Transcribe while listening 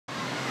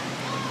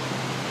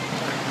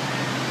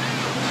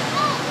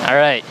All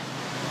right,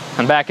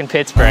 I'm back in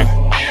Pittsburgh.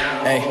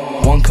 Hey,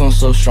 one cone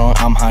so strong,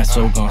 I'm high,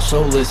 so gone,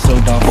 so lit, so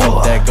dumb,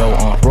 fuck that, go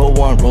on. Roll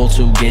one, roll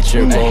two, get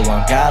your roll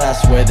on. God, I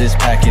swear this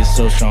pack is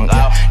so strong,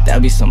 yeah,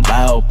 that be some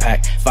loud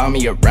pack. Find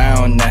me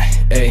around that,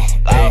 hey,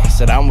 hey.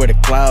 Said I'm where the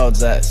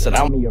clouds at, said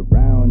I'm me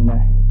around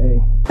that,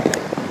 hey.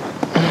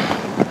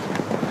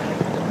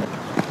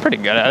 Pretty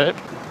good at it.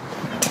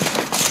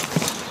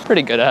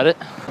 Pretty good at it.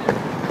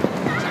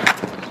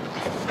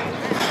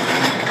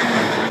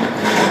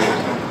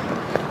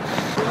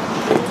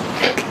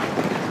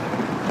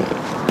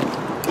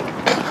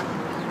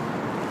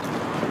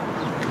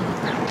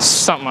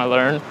 Something I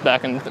learned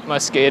back in my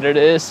skater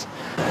days.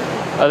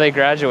 Oh, they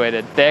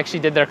graduated. They actually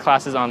did their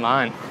classes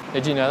online.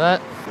 Did you know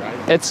that?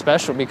 It's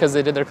special because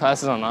they did their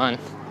classes online.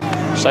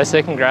 Should I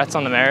say congrats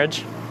on the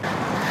marriage?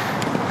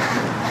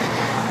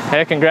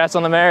 Hey, congrats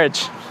on the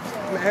marriage.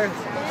 Marriage?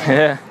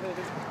 Yeah.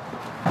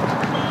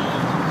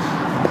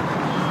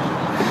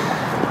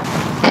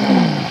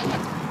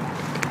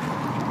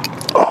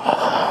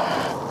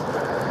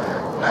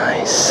 Oh,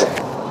 nice.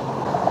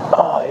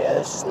 Oh yeah,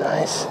 this is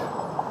nice.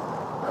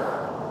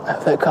 I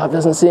hope that cop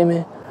doesn't see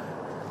me.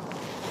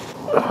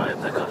 Oh, I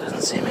hope that cop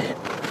doesn't see me.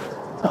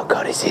 Oh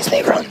God, he sees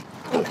me, run.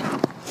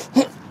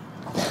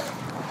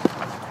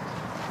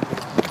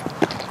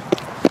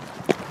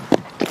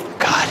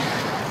 God.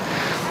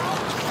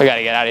 I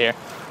gotta get out of here.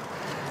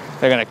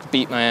 They're gonna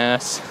beat my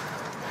ass.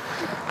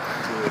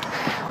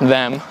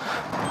 Them.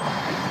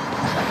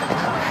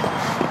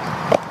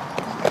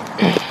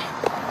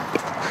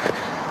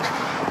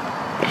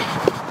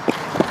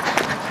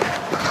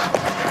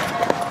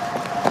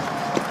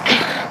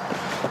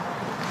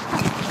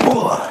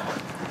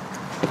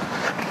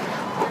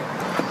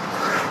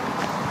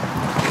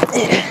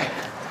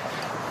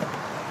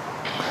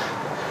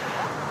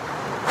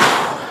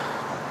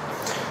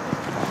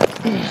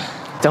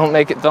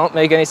 Don't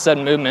make any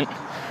sudden movement.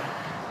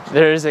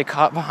 There is a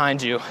cop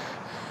behind you.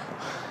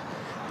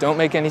 Don't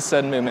make any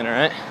sudden movement, all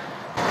right?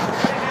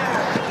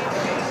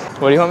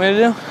 What do you want me to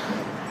do?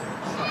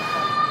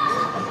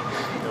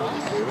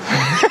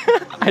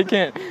 I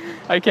can't,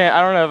 I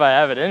don't know if I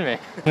have it in me.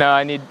 No,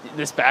 I need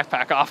this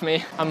backpack off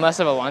me. I'm less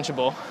of a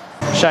Lunchable.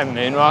 Should I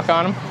moonwalk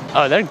on them?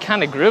 Oh, they're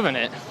kind of grooving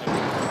it.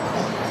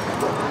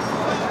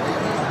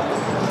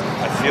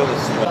 I feel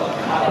this smell.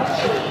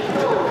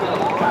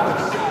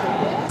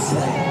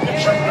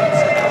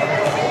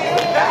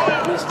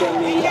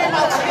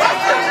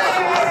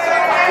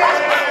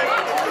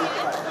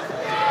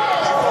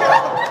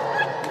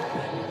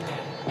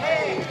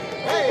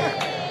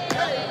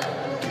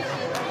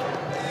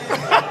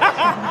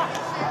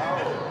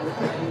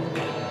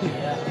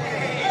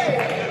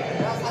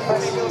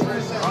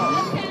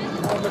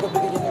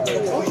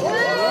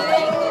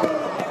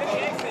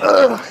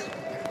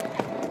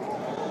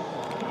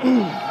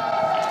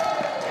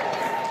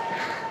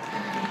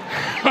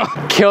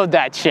 Killed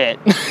that shit.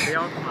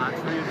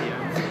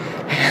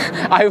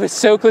 I was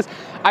so close.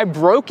 I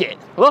broke it.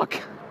 Look.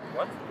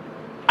 What?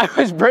 I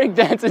was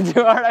breakdancing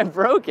too hard. I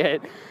broke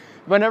it.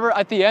 Whenever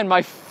at the end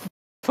my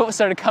foot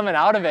started coming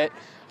out of it,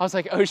 I was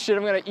like, oh shit,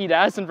 I'm gonna eat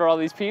ass in for all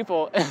these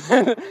people. And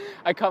then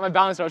I caught my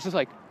balance. I was just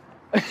like,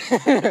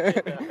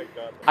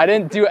 I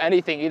didn't do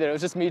anything either. It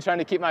was just me trying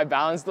to keep my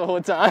balance the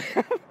whole time.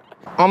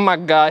 Oh my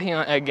God, he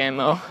on egg game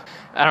though.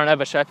 I don't know,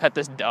 but should I pet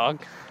this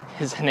dog?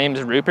 His name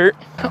is Rupert.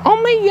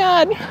 Oh my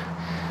God,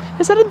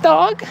 is that a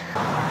dog?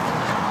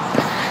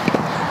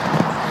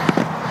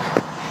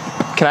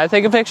 Can I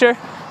take a picture?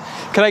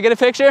 Can I get a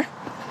picture?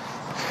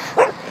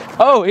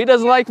 Oh, he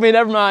doesn't like me,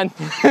 never mind.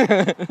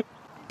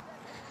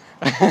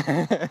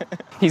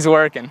 He's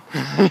working.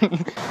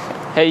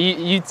 Hey,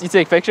 you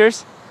take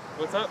pictures?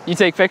 What's up? You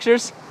take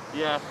pictures?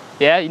 Yeah.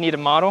 Yeah, you need a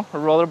model, a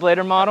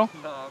rollerblader model?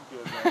 No, I'm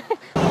good,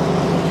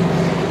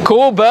 man.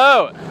 Cool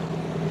boat.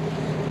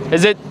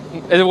 Is it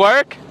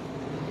work?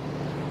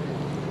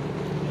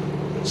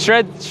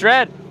 Shred.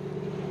 Damn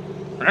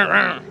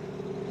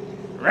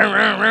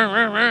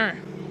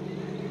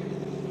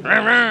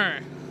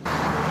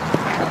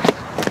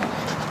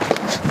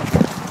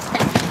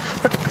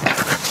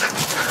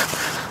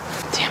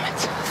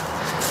it.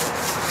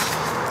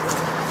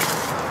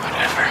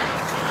 Whatever.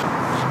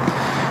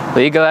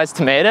 Legalized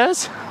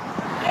tomatoes?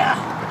 Yeah.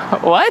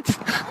 What? It's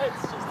just a joke.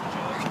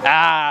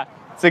 Ah,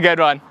 it's a good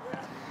one.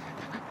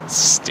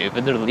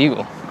 Stupid, they're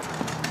legal.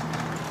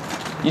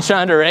 You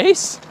trying to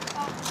race?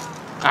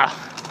 Ah,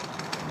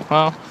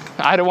 well,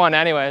 I'd have won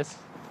anyways.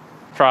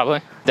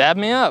 Probably. Dab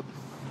me up.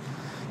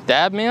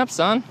 Dab me up,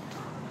 son.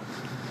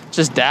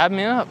 Just dab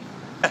me up.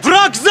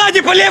 Враг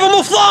сзади по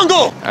левому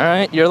флангу! All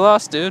right, you're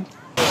lost, dude.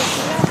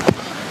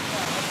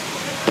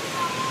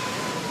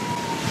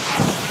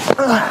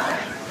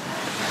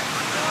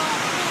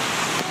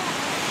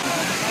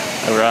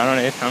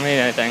 I don't need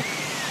anything.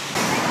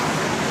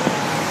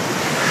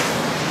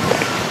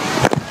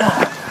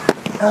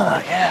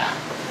 Oh, yeah.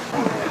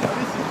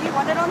 You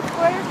want it on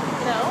square?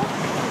 No.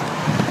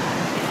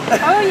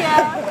 Oh,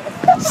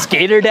 yeah.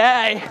 Skate or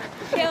die.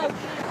 Yeah.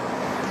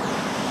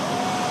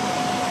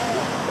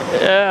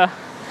 Yeah.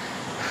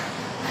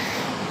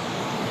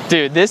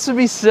 Dude, this would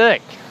be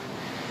sick.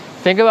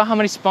 Think about how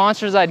many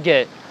sponsors I'd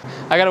get.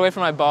 I gotta wait for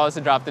my balls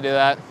to drop to do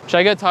that. Should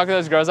I go talk to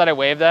those girls that I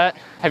waved at?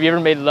 Have you ever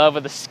made love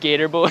with a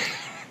skater boy?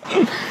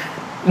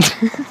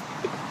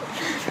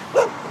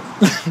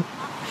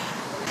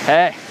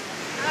 Hey.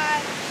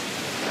 Hi.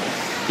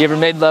 You ever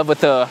made love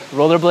with a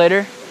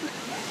rollerblader?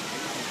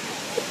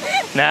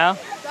 No?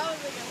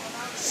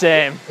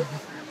 Same.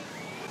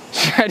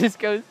 Should I just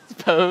go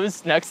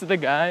pose next to the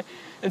guy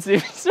and see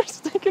if he starts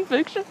taking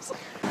pictures?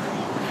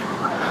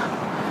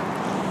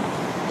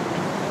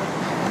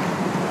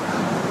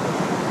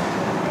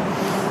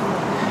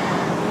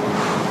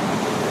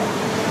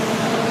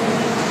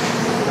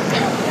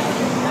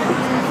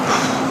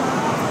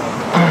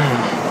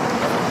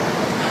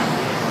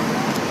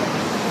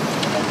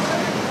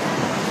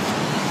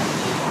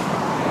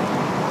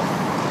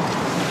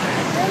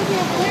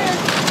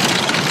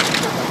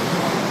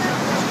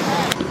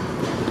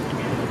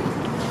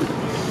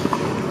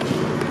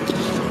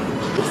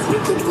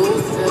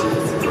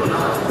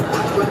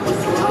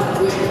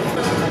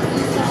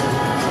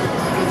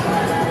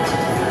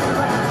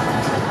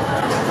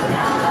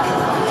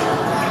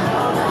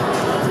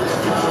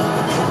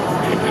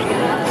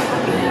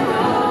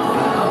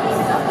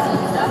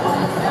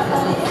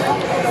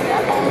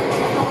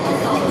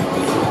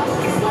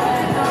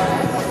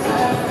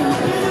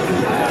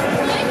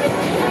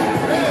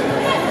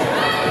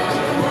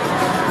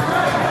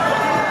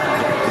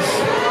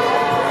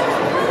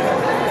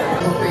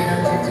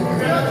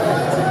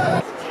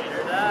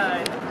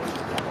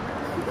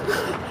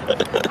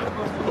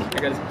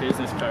 I got his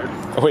business card.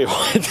 Wait,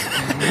 what?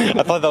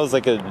 I thought that was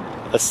like a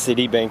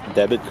Citibank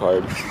debit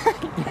card.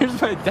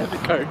 Here's my debit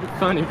card.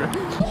 Funny, bro.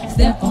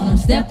 Step on them,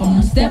 step on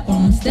them, step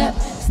on them,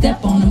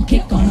 step on them,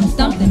 kick on them,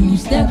 stomp them, you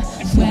step,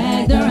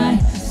 swag the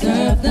right,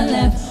 serve the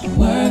left,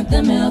 work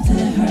the middle till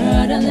it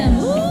hurt a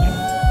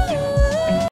little. Ooh.